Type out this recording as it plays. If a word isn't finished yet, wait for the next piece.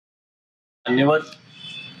मान्यवर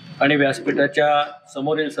आणि व्यासपीठाच्या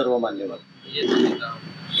समोरील सर्व मान्यवर,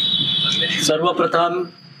 सर्वप्रथम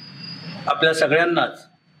आपल्या सगळ्यांनाच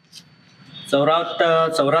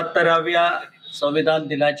 74व्या संविधान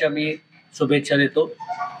दिनाच्या मी शुभेच्छा देतो।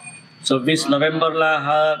 26 नोव्हेंबरला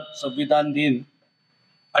हा संविधान दिन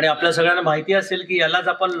आणि आपल्या सगळ्यांना माहिती असेल की यालाच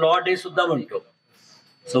आपण लॉ डे सुद्धा म्हणतो।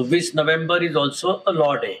 26 November is also a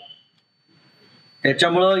law day.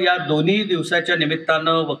 त्याच्यामुळं या दोन्ही दिवसाच्या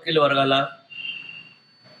निमित्तानं वकील वर्गाला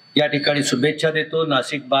या ठिकाणी शुभेच्छा देतो।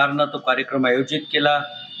 नाशिक बारनं तो कार्यक्रम आयोजित केला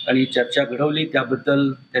आणि चर्चा घडवली,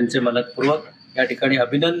 त्याबद्दल त्यांचे मनपूर्वक या ठिकाणी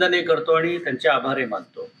अभिनंदनही करतो आणि त्यांचे आभारही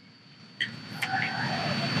मानतो।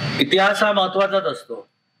 इतिहास हा महत्वाचाच असतो।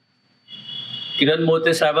 किरण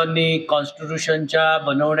मोहिते साहेबांनी कॉन्स्टिट्यूशनच्या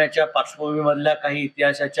बनवण्याच्या पार्श्वभूमीमधल्या काही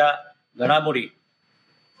इतिहासाच्या घडामोडी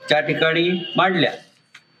त्या ठिकाणी मांडल्या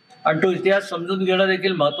आणि तो इतिहास समजून घेणं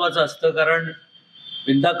देखील महत्वाचं असतं। कारण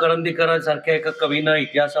विंदा करंदीकरांसारख्या एका कवीनं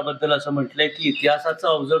इतिहासाबद्दल असं म्हटलंय की इतिहासाचं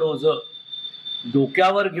अवजड ओझं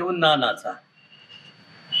डोक्यावर घेऊन ना नाचा,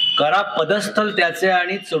 करा पदस्थल त्याचे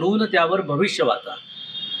आणि चढवून त्यावर भविष्य वाचा।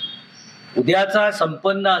 उद्याचा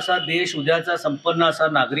संपन्न असा देश, उद्याचा संपन्न असा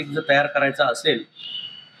नागरिक जर तयार करायचा असेल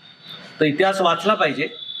तर इतिहास वाचला पाहिजे,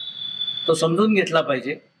 तो समजून घेतला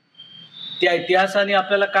पाहिजे। त्या इतिहासाने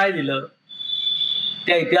आपल्याला काय दिलं,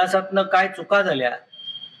 त्या इतिहासातनं काय चुका झाल्या,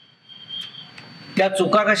 त्या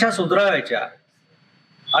चुका कशा सुधारायच्या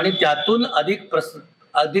आणि त्यातून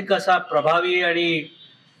अधिक असा प्रभावी आणि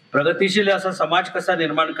प्रगतिशील असा समाज कसा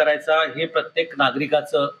निर्माण करायचा, हे प्रत्येक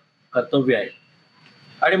नागरिकाचं कर्तव्य आहे।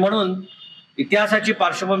 आणि म्हणून इतिहासाची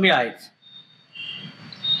पार्श्वभूमी आहेच।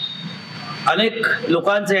 अनेक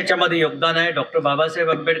लोकांचं याच्यामध्ये योगदान आहे। डॉक्टर बाबासाहेब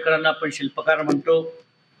आंबेडकरांना आपण शिल्पकार म्हणतो,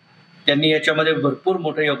 त्यांनी याच्यामध्ये भरपूर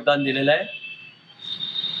मोठं योगदान दिलेलं आहे।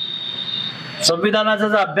 संविधानाचा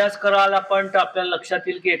जर अभ्यास कराल आपण तर आपल्याला लक्षात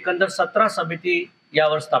येईल की एकंदर 17 समिती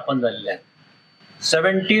यावर स्थापन झालेल्या आहेत।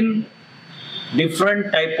 17 डिफरंट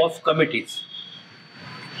टाइप ऑफ कमिटीज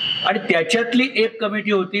आणि त्याच्यातली एक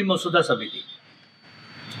कमिटी होती मसुदा समिती,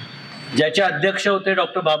 ज्याचे अध्यक्ष होते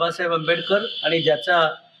डॉक्टर बाबासाहेब आंबेडकर आणि ज्याचा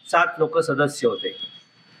 7 लोक सदस्य होते।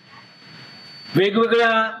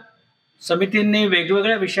 वेगवेगळ्या समितींनी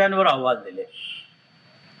वेगवेगळ्या विषयांवर अहवाल दिले।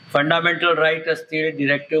 फंडामेंटल राईट असतील,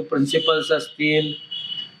 डिरेक्टिव्ह प्रिन्सिपल्स असतील,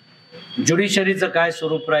 ज्युडिशरीचं काय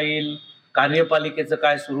स्वरूप राहील, कार्यपालिकेचं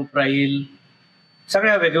काय स्वरूप राहील,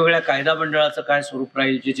 सगळ्या वेगवेगळ्या कायदा मंडळाचं काय स्वरूप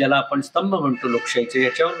राहील, जे ज्याला आपण स्तंभ म्हणतो लोकशाहीचे,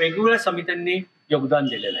 याच्यावर वेगवेगळ्या समित्यांनी योगदान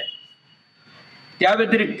दिलेलं आहे। त्या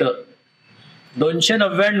व्यतिरिक्त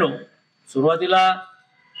 299 सुरुवातीला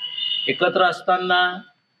एकत्र असताना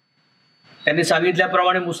त्यांनी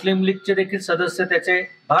सांगितल्याप्रमाणे मुस्लिम लीगचे देखील सदस्य त्याचे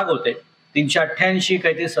भाग होते। 388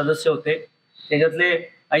 काहीतरी सदस्य होते, त्याच्यातले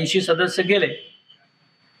 80 सदस्य गेले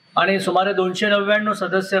आणि सुमारे 299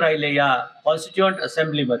 सदस्य राहिले या कॉन्स्टिट्युएंट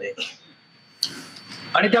असेंब्लीमध्ये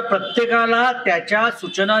आणि त्या प्रत्येकाला त्याच्या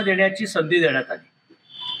सूचना देण्याची संधी देण्यात आली।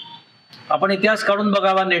 आपण इतिहास काढून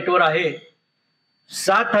बघावा, नेटवर आहे।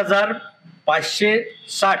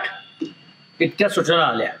 7560 इतक्या सूचना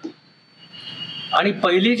आल्या आणि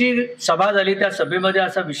पहिली जी सभा झाली त्या सभेमध्ये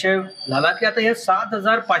असा विषय झाला की आता या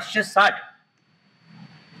 7560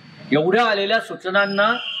 एवढ्या आलेल्या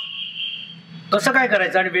सूचनांना कसं काय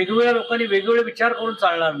करायचं आणि वेगवेगळ्या लोकांनी वेगवेगळे विचार करून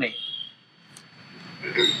चालणार नाही।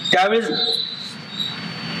 त्यावेळेस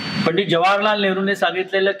पंडित जवाहरलाल नेहरूने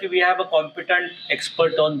सांगितलेलं की we have a competent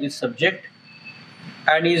expert on this subject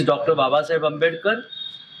and he is Dr. Babasaheb Ambedkar.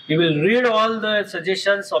 He will read all the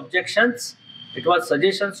suggestions, objections. It was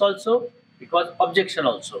suggestions also, it was objection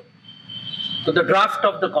also to the draft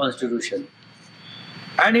of the constitution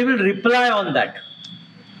and he will reply on that.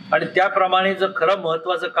 आणि त्याप्रमाणे जर खरं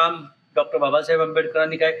महत्वाचं काम doctor Babasaheb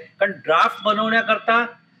आंबेडकरांनी काय, कारण draft बनवण्याकरता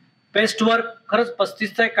पेस्ट वर्क खरंच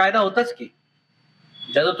 35चा एक कायदा होताच की,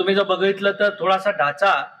 ज्याचं तुम्ही जर बघितलं तर थोडासा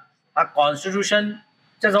ढाचा हा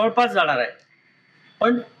कॉन्स्टिट्यूशनच्या जवळपास जाणार आहे,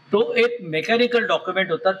 पण तो एक मेकॅनिकल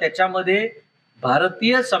डॉक्युमेंट होता। त्याच्यामध्ये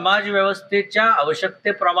भारतीय समाज व्यवस्थेच्या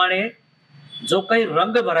आवश्यकतेप्रमाणे जो काही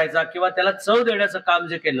रंग भरायचा किंवा त्याला चव देण्याचं काम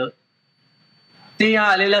जे केलं ते या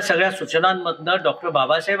आलेल्या सगळ्या सूचनांमधनं डॉक्टर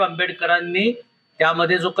बाबासाहेब आंबेडकरांनी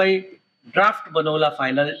त्यामध्ये जो काही ड्राफ्ट बनवला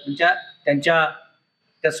फायनल, त्यांच्या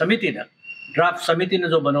त्या समितीनं, ड्राफ्ट समितीनं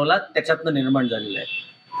जो बनवला त्याच्यातनं निर्माण झालेलं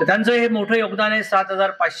आहे। तर त्यांचं हे मोठं योगदान आहे।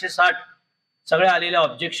 7560 सगळ्या आलेल्या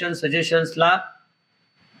ऑब्जेक्शन सजेशन्सला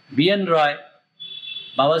BN रॉय,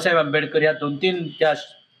 बाबासाहेब आंबेडकर या 2-3 त्या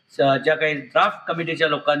ज्या काही ड्राफ्ट कमिटीच्या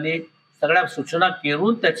लोकांनी सगळ्या सूचना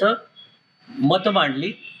केरून त्याचं मत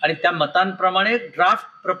मांडली आणि त्या मतांप्रमाणे ड्राफ्ट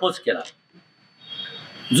प्रपोज केला।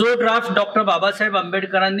 जो ड्राफ्ट डॉक्टर बाबासाहेब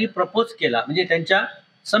आंबेडकरांनी प्रपोज केला म्हणजे त्यांच्या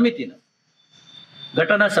समितीनं,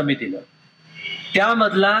 घटना समितीनं,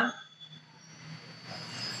 त्यामधला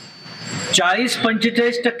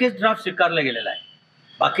 40-45% ड्राफ्ट स्वीकारला गेलेला आहे,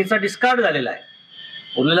 बाकीचा डिस्कार्ड झालेला आहे.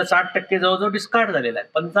 उरलेला 60% जवळजवळ डिस्कार्ड झालेला आहे.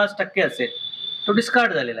 50% असेल तो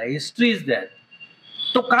डिस्कार्ड झालेला आहे. History is that.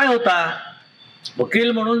 तो काय होता?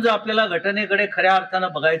 वकील म्हणून जर आपल्याला घटनेकडे खऱ्या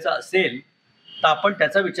अर्थानं बघायचं असेल तर आपण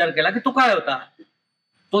त्याचा विचार केला की तो काय होता.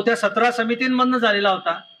 तो त्या 17 समितींमधनं झालेला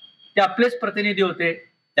होता, ते आपलेच प्रतिनिधी होते,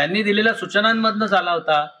 त्यांनी दिलेल्या सूचनांमधनं झाला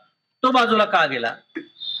होता. तो बाजूला का गेला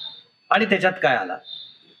आणि त्याच्यात काय आला?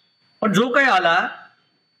 पण जो काही आला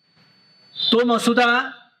तो मसुदा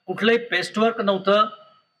कुठलंही पेस्टवर्क नव्हतं.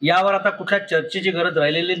 यावर आता कुठल्या चर्चेची गरज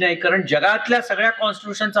राहिलेली नाही, कारण जगातल्या सगळ्या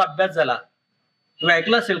कॉन्स्टिट्यूशनचा अभ्यास झाला, तुम्ही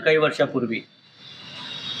ऐकलं असेल काही वर्षापूर्वी.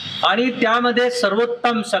 आणि त्यामध्ये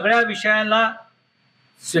सर्वोत्तम सगळ्या विषयाला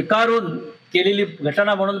स्वीकारून केलेली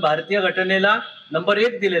घटना म्हणून भारतीय घटनेला नंबर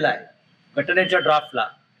 1 दिलेला आहे. घटनेच्या ड्राफ्टला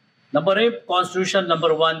number 1 constitution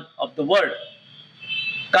number 1 of the world.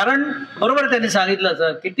 कारण बरोबर त्यांनी सांगितलं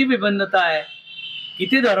सर, किती विभिन्नता आहे,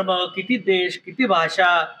 किती धर्म, किती देश, किती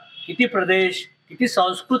भाषा, किती प्रदेश, किती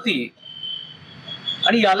संस्कृती,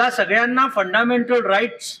 आणि याला सगळ्यांना फंडामेंटल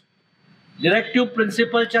राईट्स डिरेक्टिव्ह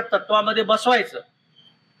प्रिन्सिपलच्या तत्वामध्ये बसवायचं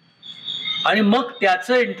आणि मग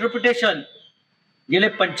त्याचं इंटरप्रिटेशन गेले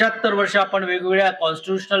 75 वर्ष आपण वेगवेगळ्या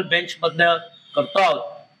कॉन्स्टिट्युशनल बेंचमधनं करतो आहोत.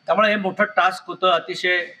 त्यामुळे हे मोठं टास्क होतं,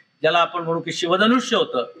 अतिशय ज्याला आपण म्हणू की शिवधनुष्य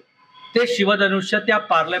होतं. ते शिवधनुष्य त्या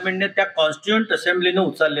पार्लमेंटने, त्या कॉन्स्टिट्युएंट असेंब्लीने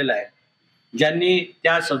उचललेलं आहे, ज्यांनी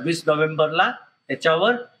त्या 26 नोव्हेंबरला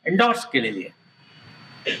त्याच्यावर एन्डॉर्स केलेली आहे.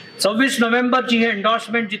 26 नोव्हेंबरची ही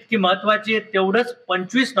एन्डॉर्समेंट जितकी महत्वाची आहे, तेवढंच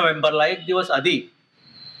 25 नोव्हेंबरला एक दिवस आधी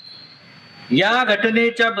या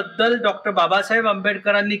घटनेच्या बद्दल डॉक्टर बाबासाहेब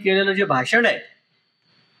आंबेडकरांनी केलेलं जे भाषण आहे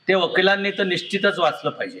ते वकिलांनी तर निश्चितच वाचलं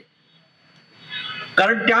पाहिजे.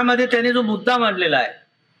 कारण त्यामध्ये त्यांनी जो मुद्दा मांडलेला आहे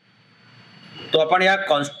तो आपण या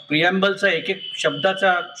प्रिएम्बलचा एक एक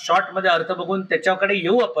शब्दाचा शॉर्टमध्ये अर्थ बघून त्याच्याकडे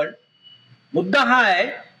येऊ आपण. मुद्दा हा आहे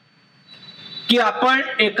की आपण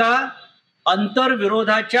एका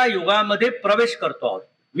अंतर्विरोधाच्या युगामध्ये प्रवेश करतो आहोत.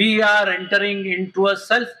 We R entering in to a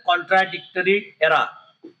self contradictory era.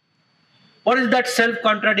 What is that self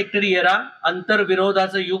contradictory era?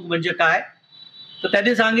 अंतर्विरोधाचं युग म्हणजे काय? तर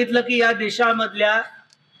त्यांनी सांगितलं की या देशामधल्या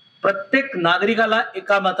प्रत्येक नागरिकाला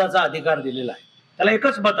एका मताचा अधिकार दिलेला आहे, त्याला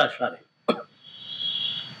एकच मत असणार आहे.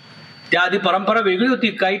 त्याआधी परंपरा वेगळी होती.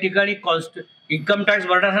 काही ठिकाणी इन्कम टॅक्स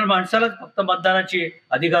भरणाऱ्या माणसालाच फक्त मतदानाचे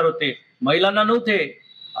अधिकार होते, महिलांना नव्हते.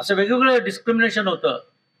 असं वेगवेगळं डिस्क्रिमिनेशन होतं.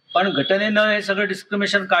 पण घटनेनं हे सगळं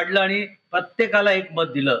डिस्क्रिमिनेशन काढलं आणि प्रत्येकाला एक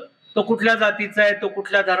मत दिलं. तो कुठल्या जातीचा आहे, तो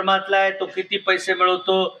कुठल्या धर्मातला आहे, तो किती पैसे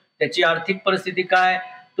मिळवतो, त्याची आर्थिक परिस्थिती काय,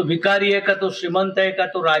 तो भिकारी आहे का, तो श्रीमंत आहे का,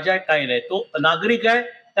 तो राजा आहे, काही नाही, तो नागरिक आहे,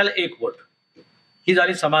 त्याला एक वोट. ही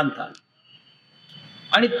झाली समानता.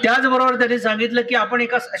 आणि त्याचबरोबर त्यांनी सांगितलं की आपण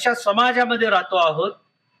एका अशा समाजामध्ये राहतो आहोत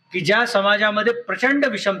की ज्या समाजामध्ये प्रचंड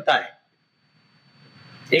विषमता आहे.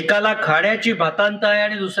 एकाला खाण्याची भातांत आहे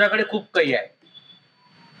आणि दुसऱ्याकडे खूप काही आहे.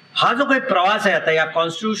 हा जो काही प्रवास आहे आता या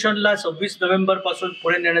कॉन्स्टिट्यूशनला 26 नोव्हेंबर पासून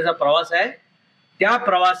पुढे नेण्याचा प्रवास आहे, त्या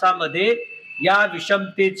प्रवासामध्ये या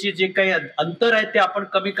विषमतेचे जे काही अंतर आहे ते आपण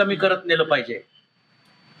कमी कमी करत नेलं पाहिजे.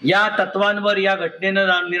 या तत्वांवर, या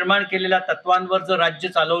घटनेनं निर्माण केलेल्या तत्वांवर जर राज्य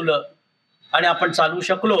चालवलं आणि आपण चालवू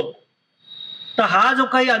शकलो तर हा जो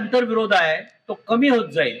काही आंतरविरोध आहे तो कमी होत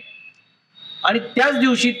जाईल आणि त्याच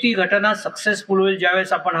दिवशी ती घटना सक्सेसफुल होईल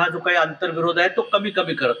ज्यावेळेस आपण हा जो काही आंतरविरोध आहे तो कमी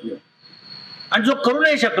कमी करत नेऊ. आणि जो करू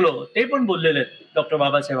नाही शकलो, ते पण बोललेले आहेत डॉक्टर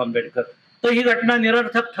बाबासाहेब आंबेडकर, तर ही घटना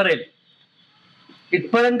निरर्थक ठरेल.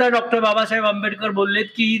 इथपर्यंत डॉक्टर बाबासाहेब आंबेडकर बोललेत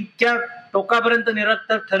की इतक्या टोकापर्यंत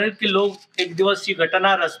निरर्थक ठरेल की लोक एक दिवस ही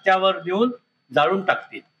घटना रस्त्यावर नेऊन जाळून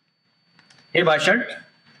टाकतील. हे भाषण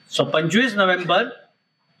 25 नोव्हेंबर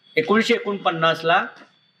 1949ला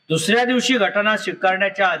दुसऱ्या दिवशी घटना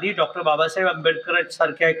स्वीकारण्याच्या आधी डॉक्टर बाबासाहेब आंबेडकर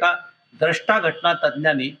सारख्या एका द्रष्टा घटना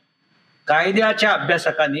तज्ञांनी, कायद्याच्या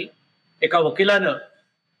अभ्यासकांनी, एका वकिलानं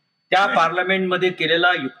त्या पार्लमेंटमध्ये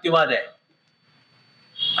केलेला युक्तिवाद आहे.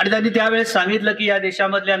 आणि त्यांनी त्यावेळेस सांगितलं की या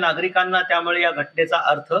देशामधल्या नागरिकांना त्यामुळे या घटनेचा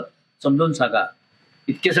अर्थ समजून सांगा.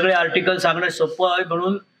 इतके सगळे आर्टिकल सांगणं सोपं आहे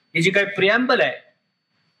म्हणून ही जी काही प्रिएम्बल आहे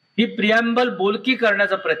ही प्रिएम्बल बोलकी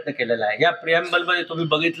करण्याचा प्रयत्न केलेला आहे. या प्रिएम्बलमध्ये तुम्ही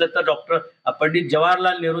बघितलं तर डॉक्टर पंडित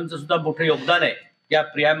जवाहरलाल नेहरूंचं सुद्धा मोठं योगदान आहे या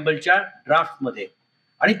प्रिएम्बलच्या ड्राफ्टमध्ये.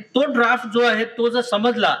 आणि तो ड्राफ्ट जो आहे तो जर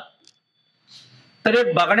समजला तर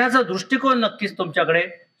एक बघण्याचा दृष्टिकोन नक्कीच तुमच्याकडे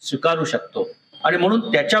स्वीकारू शकतो. आणि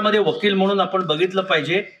म्हणून त्याच्यामध्ये वकील म्हणून आपण बघितलं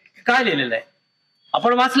पाहिजे काय लिहिलेलं आहे.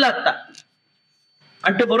 आपण वाचलं आता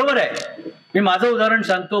आणि ते बरोबर आहे. मी माझं उदाहरण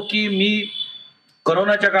सांगतो की मी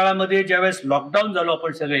कोरोनाच्या काळामध्ये ज्यावेळेस लॉकडाऊन झालो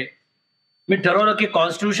आपण सगळे, मी ठरवलं की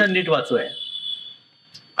कॉन्स्टिट्यूशन नीट वाचूया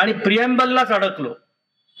आणि प्रिएम्बललाच अडकलो.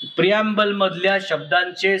 प्रिॲम्बल मधल्या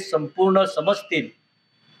शब्दांचे संपूर्ण समजतील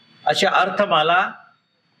असे अर्थ मला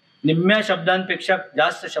निम्म्या शब्दांपेक्षा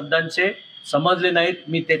जास्त शब्दांचे समजले नाहीत.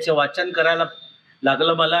 मी त्याचे वाचन करायला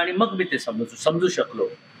लागलं मला आणि मग मी ते समजू शकलो.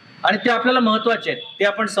 आणि ते आपल्याला महत्वाचे आहेत. ते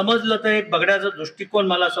आपण समजलं तर एक बघण्याचा दृष्टिकोन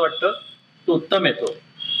मला असं वाटतं तो उत्तम येतो.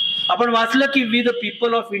 आपण वाचलं की we the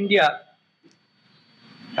people of India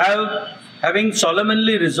having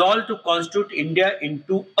solemnly resolved to constitute India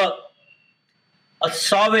into a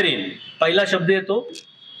sovereign. पहिला शब्द येतो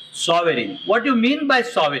sovereign. What do you mean by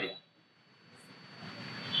sovereign?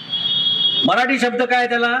 Marathi शब्द काय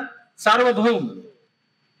त्याला? सार्वभौम.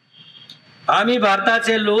 आम्ही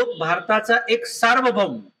भारताचे लोक भारताचा एक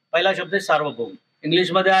सार्वभौम. पहिला शब्द आहे सार्वभौम.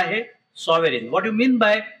 इंग्लिश मध्ये आहे सॉवेरिन. What you mean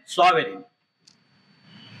by सॉवेरिन?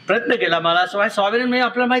 प्रयत्न केला मला असं सॉवेरिन म्हणजे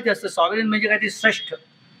आपल्याला माहिती असतं. सॉवेरिन म्हणजे काय? ते श्रेष्ठ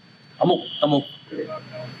अमुक अमुक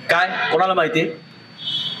काय कोणाला माहिती?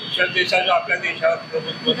 आपल्या देशात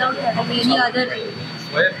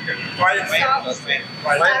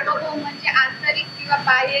म्हणजे आंतरिक किंवा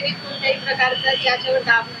बाह्य कोणत्याही प्रकारचा ज्याच्यावर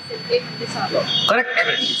दाब नसेल ते म्हणजे correct.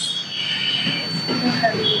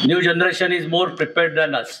 New generation is more prepared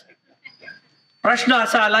than अस. प्रश्न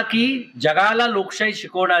असा आला की जगाला लोकशाही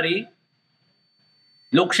शिकवणारी,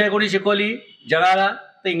 लोकशाही कोणी शिकवली जगाला?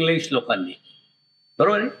 तर इंग्लिश लोकांनी.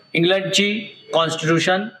 बरोबर आहे. इंग्लंडची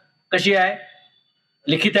कॉन्स्टिट्यूशन कशी आहे?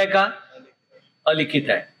 लिखित आहे का अलिखित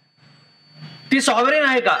आहे? ती सॉव्हरेन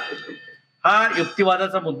आहे का? हा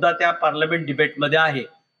युक्तिवादाचा मुद्दा त्या पार्लमेंट डिबेटमध्ये आहे.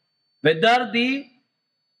 Weather the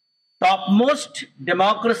topmost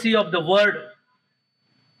democracy of the world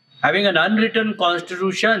having an unwritten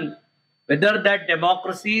constitution, whether that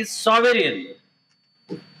democracy is sovereign.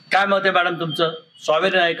 काय मत आहे मॅडम तुमचं?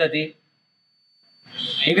 सॉव्हरेन आहे का ती?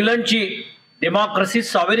 इंग्लंडची डेमोक्रेसी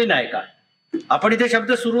सॉव्हरेन आहे का? आपण इथे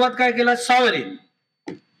शब्द सुरुवात काय केला? सॉव्हरेन.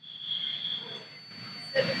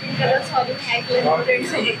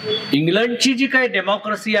 इंग्लंडची जी काही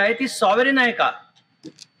डेमोक्रेसी आहे ती सॉव्हरेन आहे का?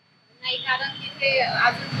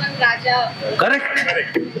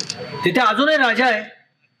 करेक्ट. तिथे अजूनही राजा आहे.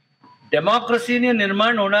 डेमोक्रेसीने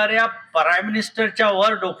निर्माण होणाऱ्या प्राईम मिनिस्टरच्या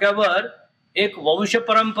वर डोक्यावर एक वंश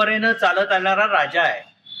परंपरेनं चालत येणारा राजा आहे.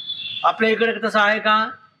 आपल्या इकडे तसं आहे का?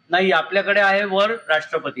 नाही. आपल्याकडे आहे वर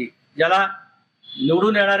राष्ट्रपती, ज्याला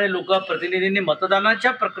निवडून येणारे लोक प्रतिनिधींनी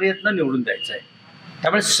मतदानाच्या प्रक्रियेतनं निवडून द्यायचं आहे.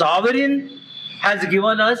 त्यामुळे sovereign has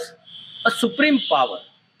given us a supreme power,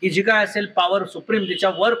 की जी काय असेल पॉवर सुप्रीम,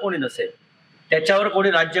 तिच्यावर कोणी नसेल, त्याच्यावर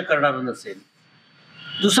कोणी राज्य करणारं नसेल.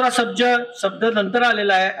 दुसरा शब्द नंतर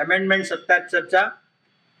आलेला आहे amendment 77चा,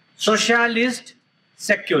 socialist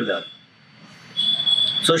secular.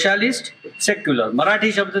 Socialist secular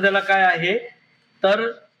Marathi शब्द त्याला काय आहे तर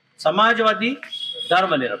समाजवादी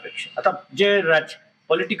धर्मनिरपेक्ष. आता जे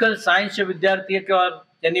पॉलिटिकल सायन्सचे विद्यार्थी किंवा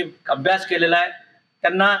त्यांनी अभ्यास केलेला आहे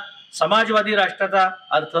त्यांना समाजवादी राष्ट्राचा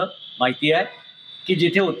अर्थ माहिती आहे की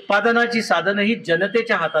जिथे उत्पादनाची साधनं ही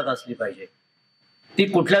जनतेच्या हातात असली पाहिजे. ती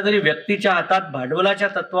कुठल्या तरी व्यक्तीच्या हातात भांडवलाच्या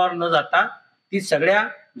तत्वावर न जाता ती सगळ्या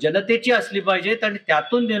जनतेची असली पाहिजेत आणि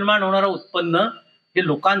त्यातून निर्माण होणारं उत्पन्न हे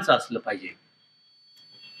लोकांचं असलं पाहिजे.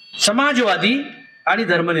 समाजवादी आणि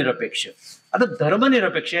धर्मनिरपेक्ष. आता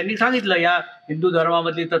धर्मनिरपेक्ष यांनी सांगितलं या हिंदू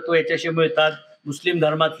धर्मामधली तत्व याच्याशी मिळतात, मुस्लिम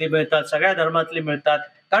धर्मातली मिळतात, सगळ्या धर्मातली मिळतात.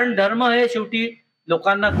 कारण धर्म हे शेवटी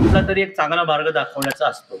लोकांना कुठला तरी एक चांगला मार्ग दाखवण्याचा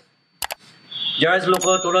असतो. ज्यावेळेस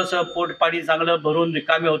लोक थोडंसं पोट पाणी चांगलं भरून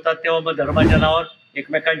रिकामे होतात तेव्हा मग धर्माच्या नावावर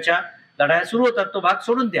एकमेकांच्या लढाया सुरू होतात. तो भाग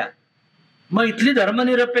सोडून द्या. मग इथली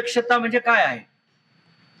धर्मनिरपेक्षता म्हणजे काय आहे?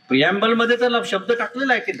 प्रिॲम्बल मध्ये तर शब्द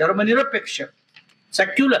टाकलेला आहे की धर्मनिरपेक्ष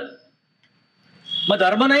सेक्युलर. मग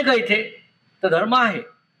धर्म नाही का इथे? तर धर्म आहे,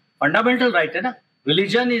 फंडामेंटल राईट आहे ना.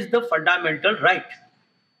 Religion is the fundamental right.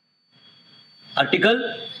 Article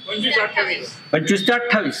 25 ते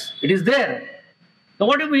 28 it is there.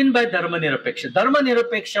 What you mean by धर्मनिरपेक्ष?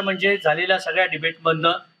 धर्मनिरपेक्ष म्हणजे झालेल्या सगळ्या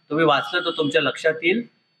डिबेटमधनं तुम्ही वाचलं तर तुमच्या लक्षात येईल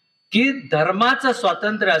की धर्माचं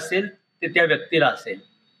स्वातंत्र्य असेल ते त्या व्यक्तीला असेल,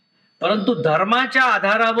 परंतु धर्माच्या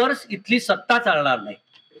आधारावर इथली सत्ता चालणार नाही,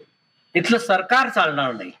 इथलं सरकार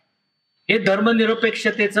चालणार नाही. हे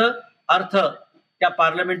धर्मनिरपेक्षतेचं अर्थ त्या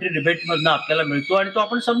पार्लमेंटरी डिबेटमधनं आपल्याला मिळतो आणि तो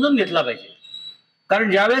आपण समजून घेतला पाहिजे.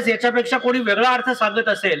 कारण ज्यावेळेस याच्यापेक्षा कोणी वेगळा अर्थ सांगत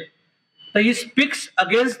असेल तर he speaks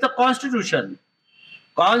against the constitution.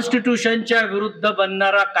 कॉन्स्टिट्यूशनच्या विरुद्ध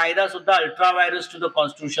बनणारा कायदा सुद्धा ultra virus to the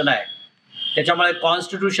constitution आहे. त्याच्यामुळे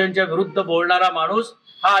कॉन्स्टिट्यूशनच्या विरुद्ध बोलणारा माणूस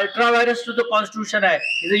हा ultra virus to the constitution आहे.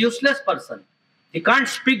 Is a useless person. He can't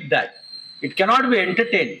speak that. It cannot be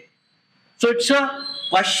entertain. So it's a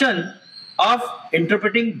question of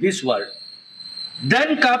interpreting this word.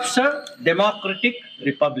 Then comes a democratic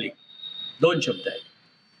Republic. दोन शब्द आहेत.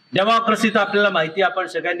 डेमोक्रेसी तर आपल्याला माहिती, आपण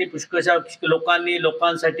सगळ्यांनी पुष्कळशा लोकांनी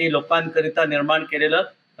लोकांसाठी लोकांकरिता निर्माण केलेलं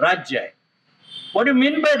राज्य आहे. What you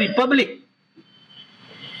mean by Republic?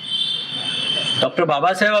 Doctor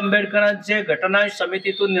Babasaheb आंबेडकरांचे घटना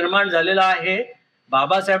समितीतून निर्माण झालेलं आहे.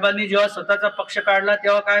 बाबासाहेबांनी जेव्हा स्वतःचा पक्ष काढला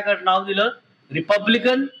तेव्हा काय नाव दिलं?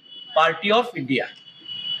 Republican party of India.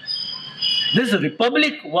 This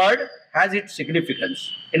Republic word has its significance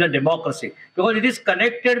in a democracy because it is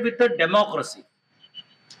connected with the democracy.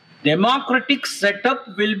 Democratic setup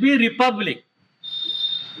will be republic.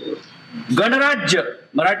 गणराज्य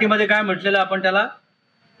मराठीमध्ये काय म्हटलेलं आपण त्याला?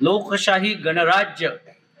 लोकशाही गणराज्य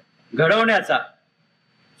घडवण्याचा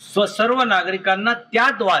सर्व नागरिकांना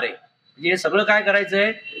त्याद्वारे हे सगळं काय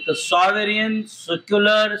करायचंय तर sovereign,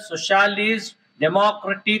 secular, socialist,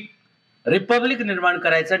 democratic Republic निर्माण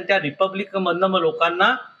करायचं. आणि त्या रिपब्लिक मधनं मग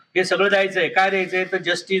लोकांना हे सगळं द्यायचंय. काय द्यायचंय तर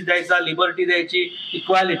जस्टिस द्यायचा, लिबर्टी द्यायची,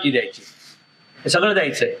 इक्वालिटी द्यायची, हे सगळं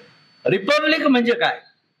द्यायचंय. रिपब्लिक म्हणजे काय?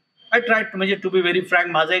 आय ट्राय म्हणजे टू बी व्हेरी फ्रँक,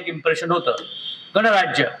 माझं एक इम्प्रेशन होतं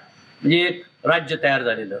गणराज्य म्हणजे एक राज्य तयार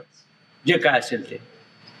झालेलं जे काय असेल ते.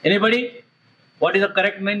 Anybody what is the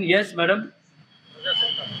correct mean? Yes madam.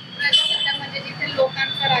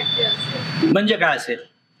 म्हणजे काय असेल?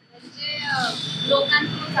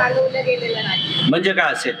 चालवलं गेलेलं राज्य. म्हणजे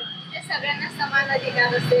काय असेल? सगळ्यांना समान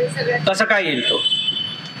अधिकार असेल. सगळ्यांना कसं काय येईल तो?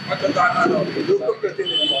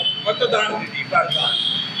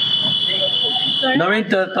 नवीन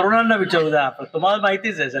तरुणांना विचारू द्या, आपण तुम्हाला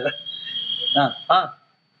माहितीच आहे सगळं.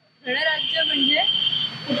 गणराज्य म्हणजे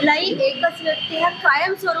कुठलाही एकच व्यक्ती हा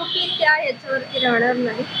कायमस्वरूपी त्या याच्यावरती राहणार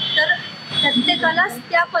नाही, तर प्रत्येकाला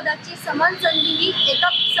त्या पदाची समान संधी ही एका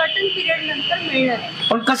सर्टन पिरियड नंतर मिळणार आहे.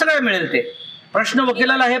 पण कसं काय मिळेल ते प्रश्न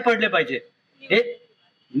वकिलाला हे पडले पाहिजे. हे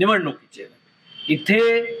निवडणुकीचे इथे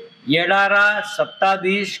येणारा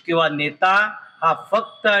सत्ताधीश किंवा नेता हा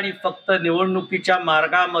फक्त आणि फक्त निवडणुकीच्या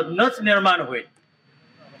मार्गामधनच निर्माण होईल.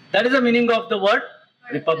 That is the meaning of the word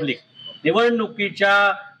Republic.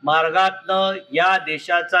 निवडणुकीच्या मार्गातनं या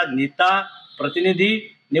देशाचा नेता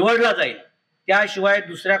प्रतिनिधी निवडला जाईल. त्याशिवाय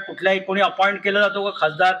दुसऱ्या कुठल्याही कोणी अपॉइंट केला जातो का?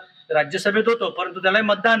 खासदार राज्यसभेत होतो परंतु त्यालाही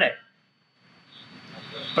मतदान आहे.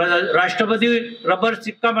 राष्ट्रपती रबर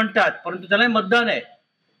सिक्का म्हणतात परंतु त्यालाही मतदान आहे.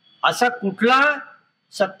 असा कुठला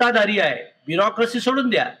सत्ताधारी आहे? ब्युरोक्रेसी सोडून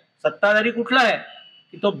द्या, सत्ताधारी कुठला आहे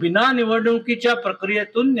की तो बिना निवडणुकीच्या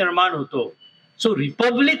प्रक्रियेतून निर्माण होतो. So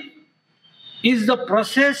Republic is the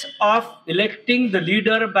process of electing the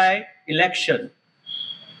leader by election,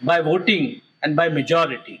 bye voting and by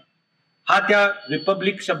majority. हा त्या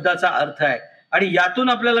रिपब्लिक शब्दाचा अर्थ आहे. आणि यातून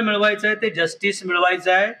आपल्याला मिळवायचं आहे ते जस्टिस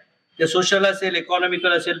मिळवायचं आहे. ते सोशल असेल,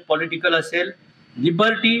 इकॉनॉमिकल असेल, पॉलिटिकल असेल,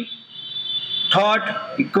 लिबर्टी, थॉट,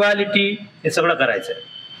 इक्वालिटी, हे सगळं करायचं आहे.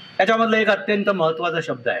 याच्यामधला एक अत्यंत महत्त्वाचा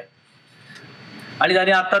शब्द आहे. आणि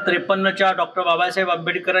त्याने आता 53च्या डॉक्टर बाबासाहेब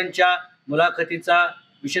आंबेडकरांच्या मुलाखतीचा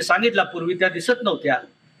विषय सांगितला. पूर्वी त्या दिसत नव्हत्या,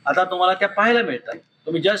 आता तुम्हाला त्या पाहायला मिळतात.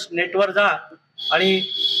 तुम्ही जस्ट नेटवर जा आणि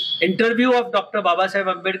interview of doctor Babasaheb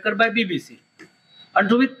Ambedkar bye BBC आणि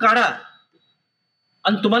तुम्ही काढा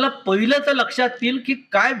आणि तुम्हाला पहिलं तर लक्षात येईल की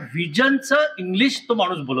काय व्हिजनचं इंग्लिश तो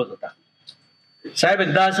माणूस बोलत होता. साहेब,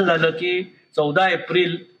 एकदा असं झालं की 14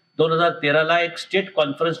 एप्रिल 2013ला एक स्टेट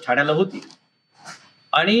कॉन्फरन्स ठाण्याला होती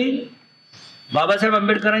आणि बाबासाहेब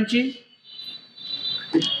आंबेडकरांची.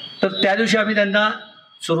 तर त्या दिवशी आम्ही त्यांना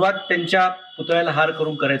सुरुवात त्यांच्या पुतळ्याला हार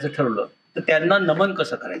करून करायचं ठरवलं. तर त्यांना नमन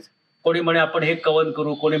कसं करायचं? कोणी म्हणे आपण हे कवन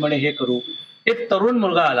करू, कोणी म्हणे हे करू. एक तरुण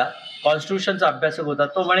मुलगा आला, कॉन्स्टिट्यूशनचा अभ्यासक होता.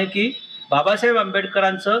 तो म्हणे की बाबासाहेब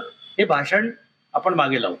आंबेडकरांचं हे भाषण आपण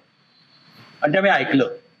मागे लावू. आणि ते मी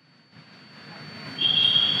ऐकलं.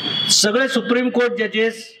 सगळे सुप्रीम कोर्ट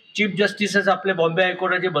जजेस, चीफ जस्टिसेस आपले बॉम्बे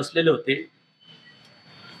हायकोर्टात जे बसलेले होते,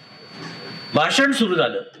 भाषण सुरू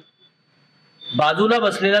झालं. बाजूला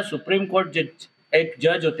बसलेल्या सुप्रीम कोर्ट एक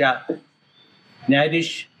जज होत्या, न्यायाधीश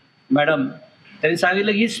मॅडम, त्यांनी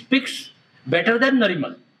सांगितलं he speaks better than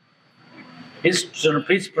Nariman.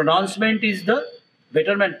 His प्रोनाउन्समेंट is the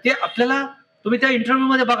betterment. ते आपल्याला तुम्ही त्या इंटरव्ह्यू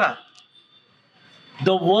मध्ये बघा, द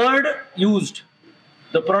वर्ड युज्ड,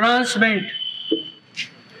 द प्रोनाउन्समेंट,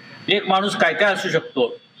 एक माणूस काय काय असू शकतो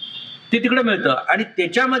ते तिकडे मिळतं. आणि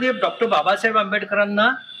त्याच्यामध्ये डॉक्टर बाबासाहेब आंबेडकरांना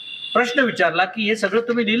प्रश्न विचारला की हे सगळं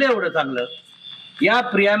तुम्ही लिहिलं एवढं चांगलं, या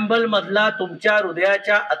प्रिॲम्बल मधला तुमच्या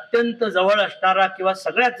हृदयाच्या अत्यंत जवळ असणारा किंवा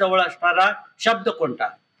सगळ्यात जवळ असणारा शब्द कोणता?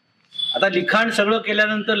 आता लिखाण सगळं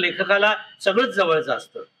केल्यानंतर लेखकाला सगळंच जवळचं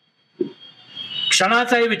असतं.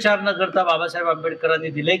 क्षणाचाही विचार न करता बाबासाहेब आंबेडकरांनी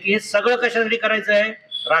दिले की हे सगळं कशासाठी करायचं आहे?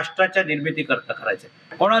 राष्ट्राच्या निर्मितीकरता करायचं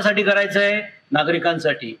आहे. कोणासाठी करायचं आहे?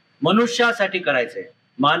 नागरिकांसाठी, मनुष्यासाठी करायचंय,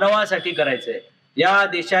 मानवासाठी करायचंय. या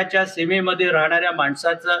देशाच्या सीमेमध्ये राहणाऱ्या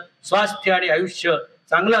माणसाचं स्वास्थ्य आणि आयुष्य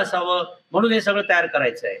चांगलं असावं म्हणून हे सगळं तयार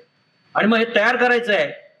करायचं आहे. आणि मग हे तयार करायचं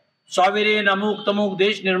आहे, सॉव्हरेन अमुक तमुक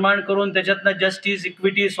देश निर्माण करून त्याच्यातनं जस्टिस,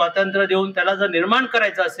 इक्विटी, स्वातंत्र्य देऊन त्याला जर निर्माण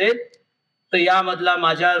करायचं असेल तर यामधला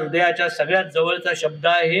माझ्या हृदयाच्या सगळ्यात जवळचा शब्द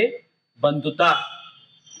आहे बंधुता,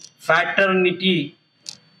 फॅटर्निटी.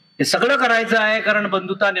 हे सगळं करायचं आहे कारण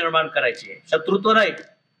बंधुता निर्माण करायची आहे, शत्रुत्व नाही.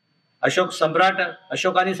 अशोक सम्राट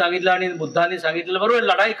अशोकाने सांगितलं आणि बुद्धाने सांगितलं बरोबर,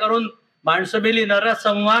 लढाई करून माणसं मेली,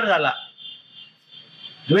 नरसंहार झाला,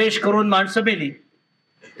 द्वेष करून माणसं मेली.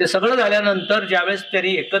 ते सगळं झाल्यानंतर ज्यावेळेस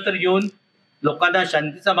त्यांनी एकत्र येऊन लोकांना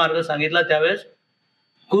शांतीचा मार्ग सांगितला त्यावेळेस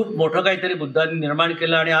खूप मोठं काहीतरी बुद्धांनी निर्माण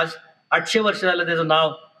केलं आणि आज 800 वर्ष झालं त्याचं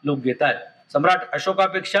नाव लोक घेतात. सम्राट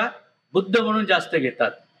अशोकापेक्षा बुद्ध म्हणून जास्त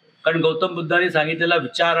घेतात, कारण गौतम बुद्धांनी सांगितलेला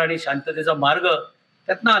विचार आणि शांततेचा मार्ग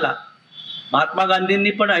त्यातनं आला. महात्मा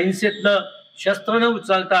गांधींनी पण अहिंसेतनं शस्त्र न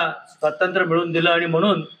उचलता स्वातंत्र्य मिळवून दिलं आणि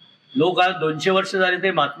म्हणून लोक आज 200 वर्ष झाले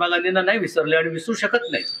ते महात्मा गांधींना नाही विसरले आणि विसरू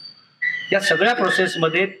शकत नाही. या सगळ्या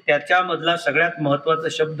प्रोसेसमध्ये त्याच्यामधला सगळ्यात महत्वाचा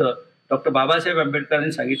शब्द डॉक्टर बाबासाहेब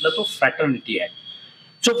आंबेडकरांनी सांगितलं तो फ्रॅटर्निटी आहे.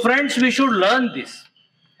 So friends, we should learn this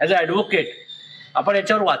as a advocate. आपण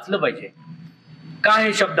याच्यावर वाचलं पाहिजे, काय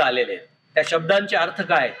हे शब्द आलेले आहेत, त्या शब्दांचे अर्थ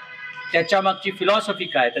काय, त्याच्या मागची फिलॉसॉफी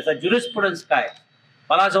काय, त्याचा ज्युरिस्प्रुडन्स काय.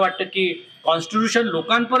 मला असं वाटतं की कॉन्स्टिट्यूशन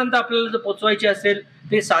लोकांपर्यंत आपल्याला जर पोचवायचे असेल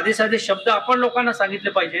ते साधे साधे शब्द आपण लोकांना सांगितले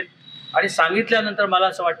पाहिजेत आणि सांगितल्यानंतर मला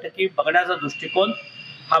असं वाटतं की बघण्याचा दृष्टिकोन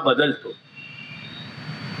हा बदलतो.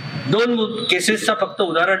 2 केसेसचा फक्त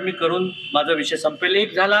उदाहरण मी करून माझा विषय संपेल.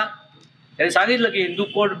 एक झाला, त्यांनी सांगितलं की Hindu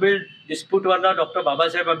code bill डिस्प्यूटवरनं doctor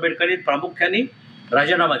Babasaheb आंबेडकरांनी प्रामुख्याने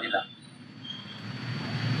राजीनामा दिला.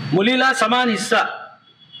 मुलीला समान हिस्सा,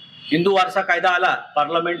 हिंदू वारसा कायदा आला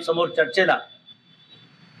पार्लमेंट समोर चर्चेला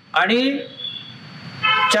आणि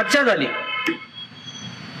चर्चा झाली.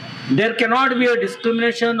 There cannot be a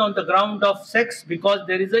discrimination on the ground of sex because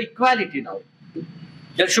there is a equality now.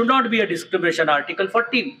 There should not be a discrimination, Article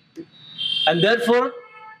 14. And therefore,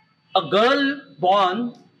 a girl born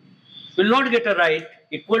will not get a right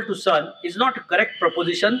equal to son is not a correct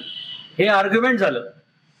proposition. हे argument झालं.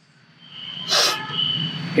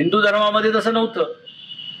 हिंदू धर्मामध्ये तसं नव्हतं.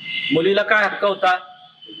 मुलीला काय हक्क होता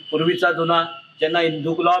पूर्वीचा जुना, ज्यांना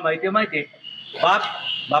हिंदू लॉ माहितीये,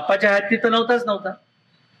 बापाच्या हाती तर नव्हता.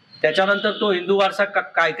 त्याच्यानंतर तो हिंदू वारसा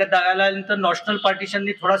कायद्यात आल्यानंतर नॅशनल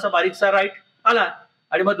पार्टिशननी थोडासा बारीकसा राईट आला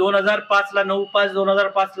आणि मग 2005ला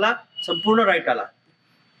 9/5/2005ला संपूर्ण राईट आला.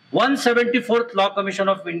 174th law commission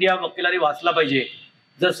of India वकिलांनी वाचला पाहिजे.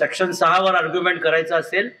 जर सेक्शन 6 वर आर्ग्युमेंट करायचं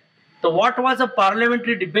असेल तर what was a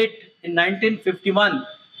parliamentary debate in 1951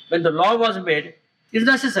 when the law was made is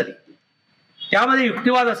necessary. त्यामध्ये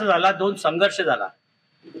युक्तिवाद असा झाला, 2 संघर्ष झाला.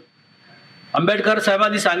 आंबेडकर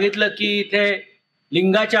साहेबांनी सांगितलं की इथे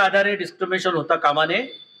लिंगाच्या आधारे डिस्क्रिमिनेशन होता कामा नये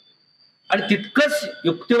आणि तितकंच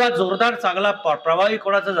युक्तिवाद जोरदार चांगला प्रभावी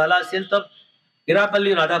कोणाचा झाला असेल तर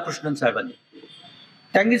हिरापल्ली राधाकृष्णन साहेबांनी.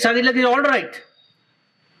 त्यांनी सांगितलं की all right,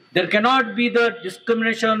 there cannot be the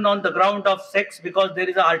discrimination on the ground of sex because there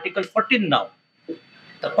is a article 14 now.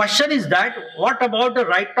 The question is that what about the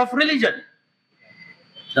right of religion.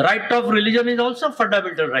 The right of religion is also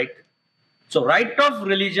fundamental right. So right of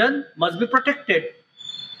religion must be protected.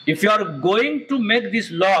 If you R going to make this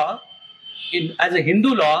law in as a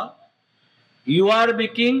Hindu law, you R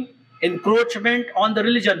making encroachment on the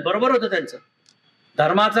religion. बरोबर होतं त्यांचं.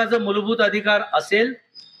 धर्माचा जर मूलभूत अधिकार असेल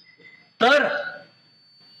तर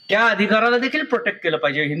त्या अधिकाराला देखील प्रोटेक्ट केलं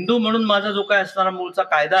पाहिजे. हिंदू म्हणून माझा जो काय असणारा मूळचा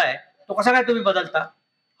कायदा आहे तो कसा काय तुम्ही बदलता?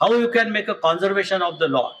 How you can make a conservation of the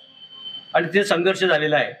law. आणि ते संघर्ष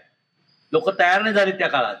झालेला आहे. लोक तयार नाही झाले त्या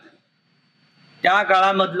काळात. त्या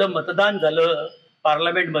काळामधलं मतदान झालं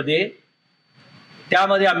पार्लमेंटमध्ये,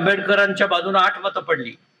 त्यामध्ये आंबेडकरांच्या बाजूने 8 मतं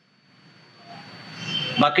पडली,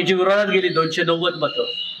 बाकीची विरोधात गेली 290 मतं.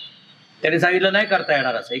 त्यांनी सांगितलं नाही करता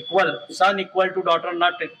येणार असं. Equal sun equal to daughter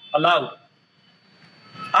not allowed.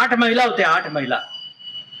 8 महिला होत्या, 8 महिला.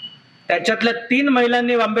 त्याच्यातल्या 3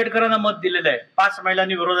 महिलांनी आंबेडकरांना मत दिलेलं आहे, 5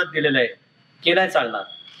 महिलांनी विरोधात दिलेलं आहे. की नाही चालणार.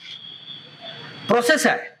 प्रोसेस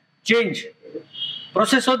आहे, चेंज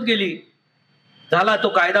प्रोसेस होत गेली. झाला तो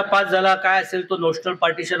कायदा पास झाला, काय असेल तो नॅशनल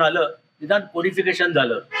पार्टिशन आलं, निदान कोडिफिकेशन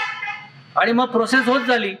झालं आणि मग प्रोसेस होत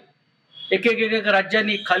झाली. एक एक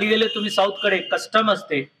राज्यांनी खाली गेले तुम्ही साऊथकडे, कस्टम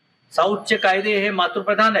असते. साऊथचे कायदे हे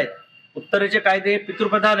मातृप्रधान आहेत, उत्तरेचे कायदे हे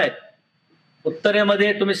पितृप्रधान आहेत.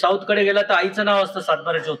 उत्तरेमध्ये तुम्ही साऊथकडे गेला तर आईचं नाव असतं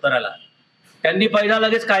सातबाऱ्याच्या उत्तराला. त्यांनी पहिला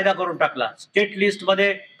लगेच कायदा करून टाकला. स्टेट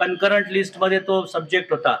लिस्टमध्ये, कन्करंट लिस्टमध्ये तो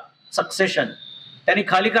सब्जेक्ट होता सक्सेशन. त्यांनी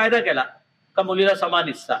खाली कायदा केला का मुलीला समान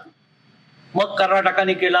हिस्सा. मग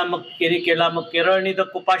कर्नाटकाने केला, मग केला, मग केरळने तर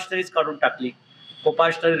कोपाशनरीच काढून टाकली.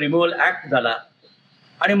 कोपाशनरी रिमूव्हल ऍक्ट झाला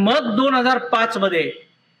आणि मग 2005 मध्ये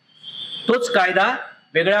तोच कायदा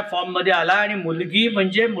वेगळ्या फॉर्ममध्ये आला आणि मुलगी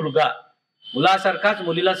म्हणजे मुलगा, मुलासारखाच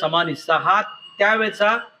मुलीला समान हिस्सा, हा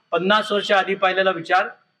त्यावेळेचा 50 वर्ष आधी पाहिलेला विचार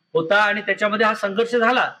होता आणि त्याच्यामध्ये हा संघर्ष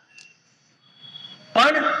झाला.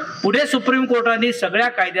 पण पुढे सुप्रीम कोर्टाने सगळ्या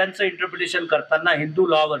कायद्यांचं इंटरप्रिटेशन करताना हिंदू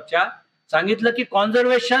लॉवरच्या सांगितलं की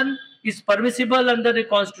conservation is permissible under the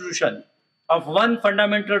constitution of one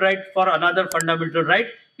fundamental right for another fundamental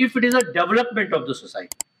right if it is a development of the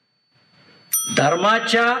society.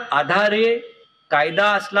 धर्माच्या आधारे कायदा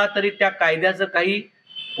असला तरी त्या कायद्याचं काही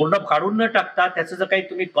पूर्ण काढून न टाकता त्याचं जर काही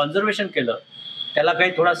तुम्ही कॉन्झर्वेशन केलं, त्याला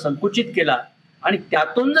काही थोडा संकुचित केला आणि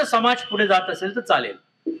त्यातून जर समाज पुढे जात असेल तर चालेल.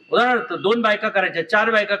 उदाहरणार्थ 2 बायका करायच्या, 4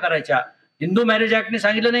 बायका करायच्या. हिंदू मॅरेज ऍक्टने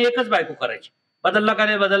सांगितलं नाही 1च बायको करायची. बदलला का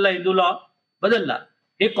नाही बदलला? हिंदू लॉ बदलला.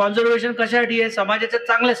 हे कॉन्झर्वेशन कशासाठी आहे? समाजाच्या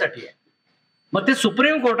चांगल्यासाठी आहे. मग ते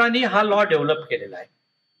सुप्रीम कोर्टाने हा लॉ डेव्हलप केलेला आहे.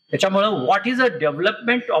 त्याच्यामुळं what is a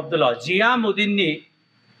development of the law, जिया मोदींनी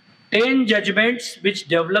 10 judgements which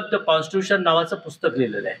develop the constitution नावाचं पुस्तक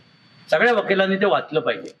लिहिलेलं आहे. सगळ्या वकिलांनी ते वाचलं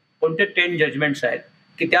पाहिजे. कोणते 10 जजमेंट्स आहेत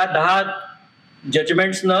की त्या 10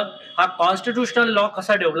 जजमेंट्सनं हा कॉन्स्टिट्यूशनल लॉ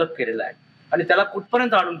कसा डेव्हलप केलेला आहे आणि त्याला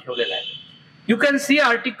कुठपर्यंत आणून ठेवलेला आहे. यू कॅन सी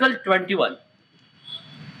आर्टिकल 21,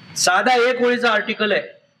 साधा 1 ओळीचा आर्टिकल आहे.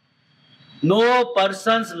 नो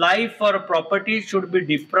पर्सन्स लाईफ और property should be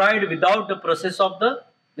deprived without the process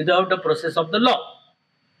of the law.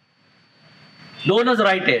 2च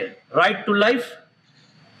right आहे, right to life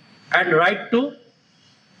and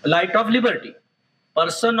write of liberty.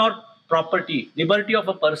 Person और property, liberty of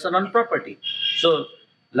a person on property. So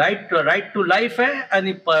right to life आहे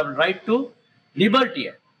आणि right to liberty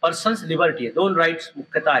आहे, persons liberty आहे. 2 rights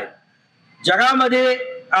मुख्यतः आहेत. जगामध्ये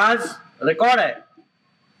आज रेकॉर्ड आहे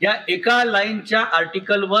या एका लाईनच्या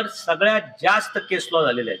आर्टिकलवर सगळ्यात जास्त केस लॉ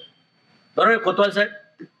झालेले आहेत. बरोबर कोतवाल साहेब?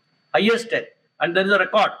 हायेस्ट आहे आणि दर इज अ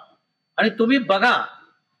रेकॉर्ड. आणि तुम्ही बघा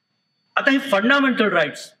आता हे फंडामेंटल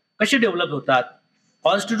राईट्स कसे डेव्हलप होतात.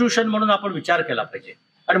 कॉन्स्टिट्यूशन म्हणून आपण विचार केला पाहिजे.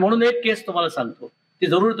 आणि म्हणून एक केस तुम्हाला सांगतो, ती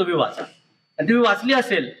जरूर तुम्ही वाचा. आणि तुम्ही वाचली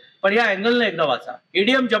असेल पण या अँगलने एकदा वाचा.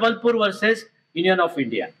 ADM Jabalpur versus union of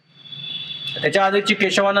India. त्याच्या आधीची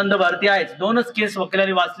केशवानंद भारती आहेच. 2च केस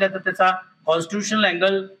वकिलांनी वाचल्या तर त्याचा कॉन्स्टिट्यूशनल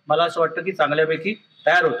अँगल मला असं वाटतं की चांगल्यापैकी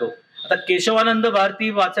तयार होतो. आता केशवानंद भारती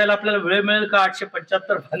वाचायला आपल्याला वेळ मिळेल का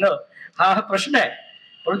 875 पानं हा प्रश्न आहे.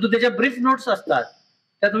 परंतु त्याच्या ब्रीफ नोट्स असतात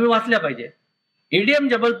त्या तुम्ही वाचल्या पाहिजे. एडीएम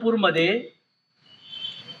जबलपूरमध्ये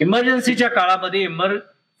इमर्जन्सीच्या काळामध्ये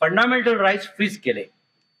फंडामेंटल राईट्स फ्रीज केले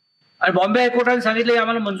आणि बॉम्बे हायकोर्टाने सांगितलं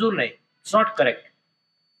आम्हाला मंजूर नाही, इट्स नॉट करेक्ट.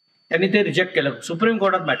 त्यांनी ते रिजेक्ट केलं. सुप्रीम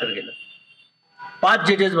कोर्टात मॅटर गेलं. 5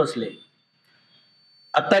 जजेस बसले.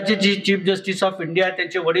 आत्ताचे जी चीफ जस्टिस ऑफ इंडिया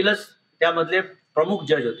त्यांचे वडीलच त्यामधले प्रमुख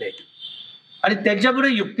जज होते आणि त्यांच्यापुढे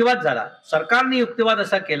युक्तिवाद झाला. सरकारने युक्तिवाद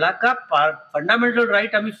असा केला का फंडामेंटल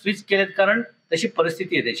राईट आम्ही फ्रीज केलेत कारण तशी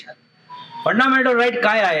परिस्थिती आहे देशात. फंडामेंटल राईट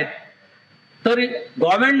काय आहेत तर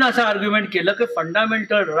गव्हर्नमेंटनं असं आर्ग्युमेंट केलं की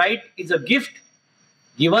fundamental right is a gift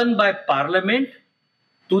given by parliament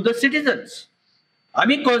to the citizens.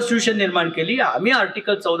 आम्ही कॉन्स्टिट्यूशन निर्माण केली, आम्ही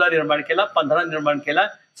आर्टिकल 14 निर्माण केला, 15 निर्माण केला,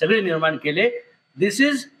 सगळे निर्माण केले. दिस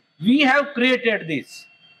is we have created this.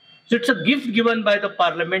 So it's a gift given by the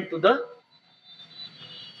parliament to the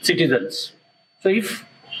citizens. So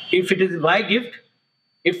if it is my gift,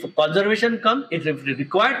 if conservation comes, if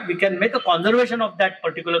required, we can make a conservation of that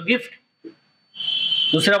particular gift.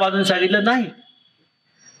 दुसऱ्या बाजूने सांगितलं नाही.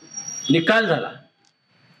 निकाल झाला.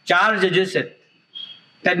 4 जजेस आहेत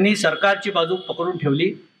त्यांनी सरकारची बाजू पकडून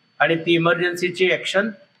ठेवली आणि ती इमर्जन्सीची ऍक्शन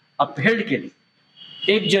अपहेल्ड केली.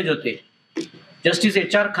 एक जज होते जस्टिस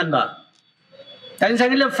HR खन्ना. त्यांनी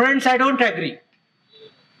सांगितलं friends I don't agri.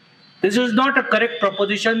 This is not a correct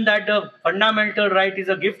proposition that the fundamental right is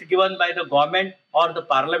a gift given by the government or the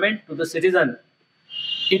parliament to the citizen.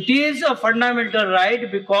 It is a fundamental right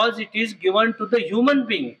because it is given to the human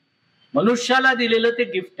being. मनुष्याला दिलेलं ते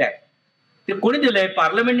gift आहे. ते कोणी दिलंय?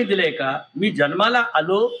 पार्लमेंटने दिलंय का? मी जन्माला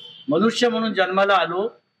आलो, मनुष्य म्हणून जन्माला आलो.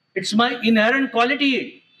 It's my inherent quality.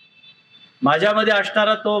 माझ्यामध्ये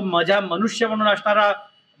असणारा तो माझ्या मनुष्य म्हणून असणारा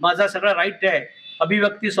माझा सगळा राईट आहे.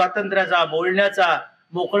 अभिव्यक्ती स्वातंत्र्याचा, बोलण्याचा,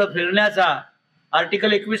 मोकळं फिरण्याचा.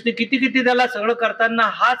 आर्टिकल 21ने किती त्याला सगळं करताना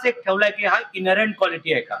हाच एक ठेवलाय की हा इनहेरंट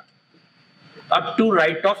क्वालिटी आहे का. Up to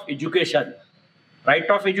right of education.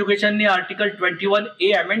 Right of एज्युकेशनने article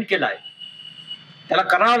 21A amend केलाय. त्याला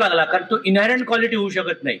करावा लागला कारण तो इनहेरंट क्वालिटी होऊ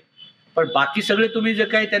शकत नाही. पण बाकी सगळे तुम्ही जे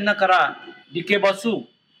काही त्यांना करा, DK बासू,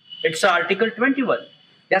 इट्स आर्टिकल 21.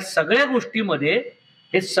 या सगळ्या गोष्टीमध्ये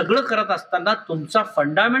हे सगळं करत असताना तुमचा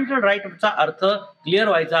फंडामेंटल राईटचा अर्थ क्लिअर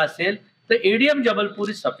व्हायचा असेल तर ADM Jabalpur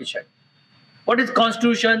is sufficient. What is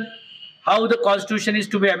constitution? How the constitution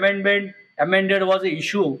is to be amended was a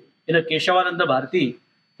issue in अ केशवानंद भारती.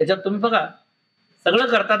 त्याच्यात तुम्ही बघा सगळं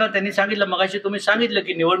करताना त्यांनी सांगितलं, मगाशी तुम्ही सांगितलं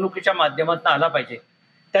की निवडणुकीच्या माध्यमातून आला पाहिजे.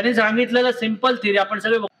 त्यांनी सांगितलेलं सिंपल थिअरी आपण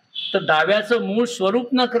सगळे, तर दाव्याचं मूळ स्वरूप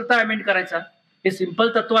न करता अमेंड करायचा, हे सिंपल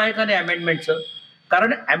तत्व आहे का नाही अमेंडमेंटचं?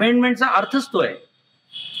 कारण अमेंडमेंटचा अर्थच तो आहे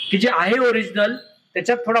की जे आहे ओरिजिनल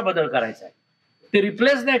त्याच्यात थोडा बदल करायचा आहे, ते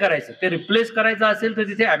रिप्लेस नाही करायचं. ते रिप्लेस करायचं असेल तर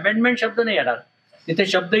तिथे अमेंडमेंट शब्द नाही येणार, तिथे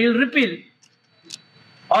शब्द येईल repeal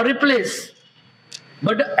or replace.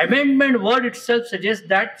 But amendment word itself suggests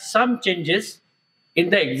that some changes in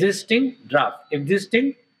the existing draft, existing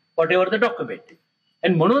whatever the document.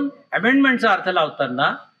 आणि म्हणून अमेंडमेंटचा अर्थ लावताना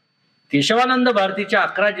केशवानंद भारतीच्या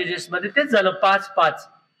 11 जजेसमध्ये तेच झालं 5-5.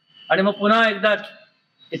 आणि मग पुन्हा एकदा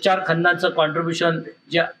 4 खन्नांचं कॉन्ट्रीब्युशन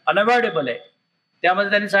जे अनअवॉइडेबल आहे त्यामध्ये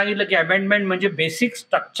त्यांनी सांगितलं की अमेंडमेंट म्हणजे बेसिक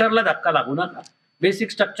स्ट्रक्चरला धक्का लागू नका.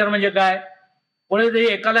 बेसिक स्ट्रक्चर म्हणजे काय? कोणीतरी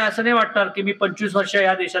एकाला असं नाही वाटणार की मी 25 वर्ष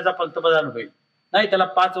या देशाचा पंतप्रधान होईल, नाही, त्याला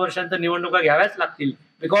 5 वर्षांत निवडणुका घ्याव्याच लागतील,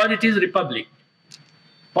 बिकॉज इट इज रिपब्लिक.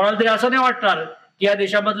 कोणाला तरी असं नाही वाटणार की या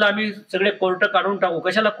देशामधलं आम्ही सगळे कोर्ट काढून टाकू,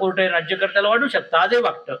 कशाला कोर्ट आहे, राज्यकर्त्याला वाढू शकतं, आजही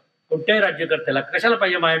वाटतं कोणत्याही राज्यकर्त्याला कशाला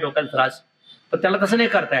पाहिजे माझ्या डोक्याला त्रास, पण त्याला तसं नाही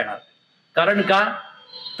करता येणार. कारण का?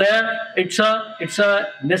 तर it's a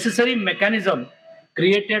necessary mechanism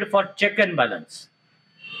created for check and balance.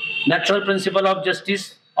 Natural principle of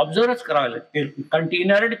justice ऑब्झर्वच करावं लागते, कारण ती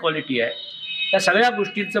इनहरंट क्वालिटी आहे. त्या सगळ्या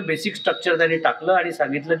गोष्टींचं बेसिक स्ट्रक्चर त्यांनी टाकलं आणि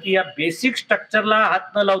सांगितलं की या बेसिक स्ट्रक्चरला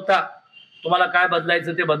हात न लावता तुम्हाला काय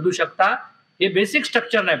बदलायचं ते बदलू शकता, हे बेसिक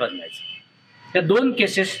स्ट्रक्चर नाही बदलायचं. त्या 2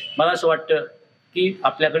 केसेस मला असं वाटतं की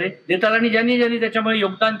आपल्याकडे देतात आणि ज्यांनी ज्यांनी त्याच्यामुळे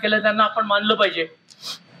योगदान केलं त्यांना आपण मानलं पाहिजे.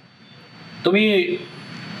 तुम्ही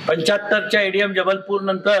 75च्या एडीएम जबलपूर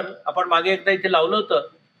नंतर आपण मागे एकदा इथे लावलं होतं,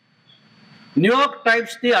 न्यूयॉर्क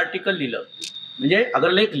टाइम्सने आर्टिकल लिहिलं, म्हणजे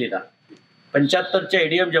अग्रलेख लिहिला 75च्या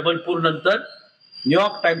एडीएम जबलपूर नंतर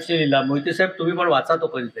न्यूयॉर्क टाइम्सने लिहिला. मोहिते साहेब तुम्ही पण वाचा तो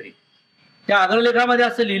कधीतरी. त्या अग्रलेखामध्ये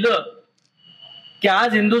असं लिहिलं की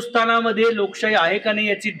आज हिंदुस्थानामध्ये लोकशाही आहे का नाही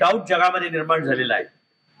याची डाऊट जगामध्ये निर्माण झालेला आहे,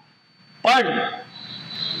 पण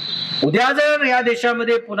उद्या जर या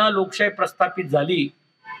देशामध्ये पुन्हा लोकशाही प्रस्थापित झाली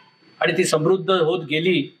आणि ती समृद्ध होत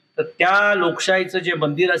गेली तर त्या लोकशाहीचं जे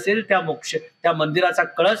मंदिर असेल त्या मंदिराचा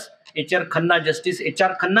कळस HR खन्ना, जस्टिस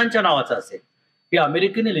HR खन्नांच्या नावाचा असेल. हे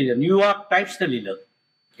अमेरिकेने लिहिलं, न्यूयॉर्क टाइम्सने लिहिलं,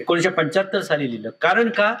 1975 साली लिहिलं. कारण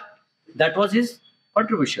का? That was his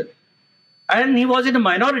contribution and he was in a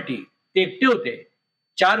minority. ते एकटे होते,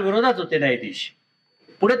 4 विरोधात होते न्यायाधीश.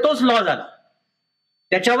 पुढे तोच लॉ झाला,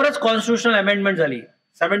 त्याच्यावरच कॉन्स्टिट्युशनल अमेंडमेंट झाली.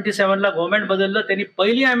 77ला गव्हर्नमेंट बदललं, त्यांनी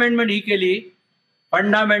पहिली अमेंडमेंट ही केली,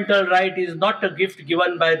 fundamental right is not a gift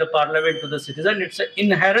given by the parliament to the citizen, it's a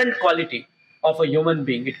inherent quality of a human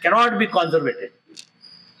being, it cannot be कॉन्झर्वेटेड.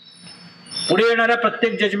 पुढे येणाऱ्या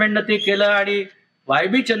प्रत्येक जजमेंटनं ते केलं आणि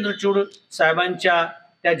YB चंद्रचूड साहेबांच्या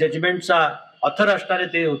त्या जजमेंटचा ऑथर असणारे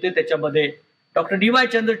ते होते, त्याच्यामध्ये डॉक्टर DY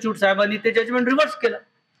चंद्रचूड साहेबांनी ते जजमेंट रिव्हर्स केलं.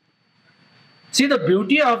 See the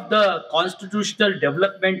beauty of the constitutional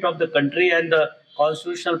development of the country and the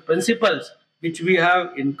constitutional principles which we have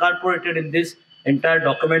incorporated in this entire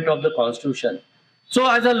document of the constitution. So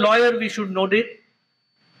as a lawyer we should know it,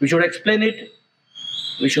 we should explain it,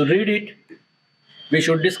 we should read it, we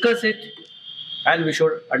should discuss it and we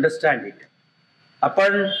should understand it.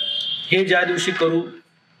 आपण हे ज्या दिवशी करू,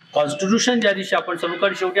 constitution ज्या दिवशी आपण सुरू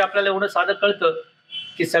करू, शेवटी आपल्याला एवढं साधं कळतं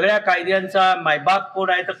की सगळ्या कायद्यांचा मायबाप कोण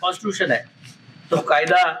आहे तर कॉन्स्टिट्यूशन आहे. तो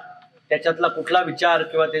कायदा, त्याच्यातला कुठला विचार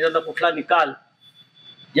किंवा त्याच्यातला कुठला निकाल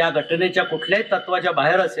या घटनेच्या कुठल्याही तत्वाच्या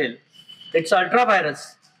बाहेर असेल, it's ultra virus,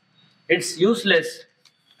 it's useless,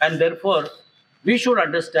 and therefore we should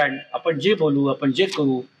understand. आपण जे बोलू, आपण जे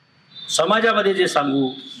करू, समाजामध्ये जे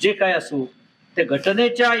सांगू, जे काय असू ते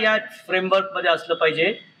घटनेच्या या फ्रेमवर्कमध्ये असलं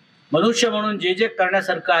पाहिजे. मनुष्य म्हणून जे जे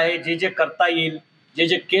करण्यासारखं आहे, जे जे करता येईल, जे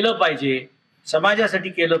जे केलं पाहिजे, समाजासाठी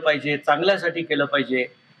केलं पाहिजे, चांगल्यासाठी केलं पाहिजे,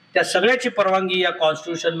 त्या सगळ्याची परवानगी या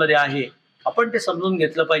कॉन्स्टिट्यूशनमध्ये आहे. आपण ते समजून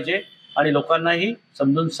घेतलं पाहिजे आणि लोकांनाही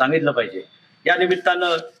समजून सांगितलं पाहिजे. या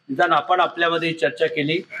निमित्तानं निदान आपण आपल्यामध्ये चर्चा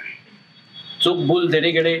केली. चूक भूल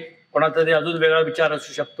देणेघेणे, कोणाचा तरी अजून वेगळा विचार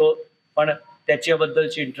असू शकतो, पण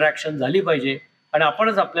त्याच्याबद्दलची इंटरॅक्शन झाली पाहिजे आणि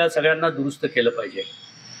आपणच आपल्या सगळ्यांना दुरुस्त केलं पाहिजे.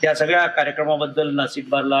 या सगळ्या कार्यक्रमाबद्दल नाशिक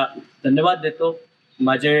बारला धन्यवाद देतो.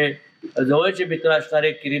 माझे जवळचे मित्र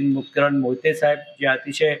असणारे किरण मोहिते साहेब, जे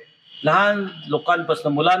अतिशय लहान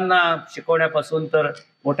लोकांपासून, मुलांना शिकवण्यापासून तर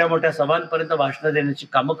मोठ्या मोठ्या सभांपर्यंत भाषणं देण्याची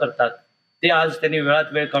कामं करतात, ते आज त्यांनी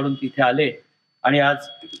वेळात वेळ काढून तिथे आले आणि आज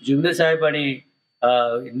जिवणे साहेब आणि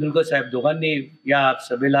इंदुलकर साहेब दोघांनी या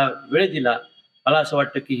सभेला वेळ दिला. मला असं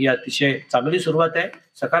वाटतं की ही अतिशय चांगली सुरुवात आहे.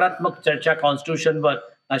 सकारात्मक चर्चा कॉन्स्टिट्यूशनवर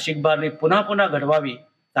नाशिक बारने पुन्हा पुन्हा घडवावी.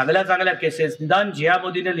 चांगल्या चांगल्या केसेस, निदान जिया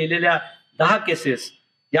मोदीने लिहिलेल्या 10 केसेस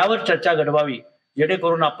यावर चर्चा घडवावी,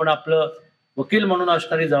 जेणेकरून आपण आपलं वकील म्हणून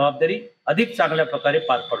असणारी जबाबदारी अधिक चांगल्या प्रकारे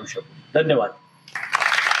पार पाडू शकू. धन्यवाद.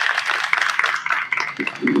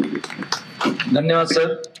 धन्यवाद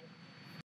सर.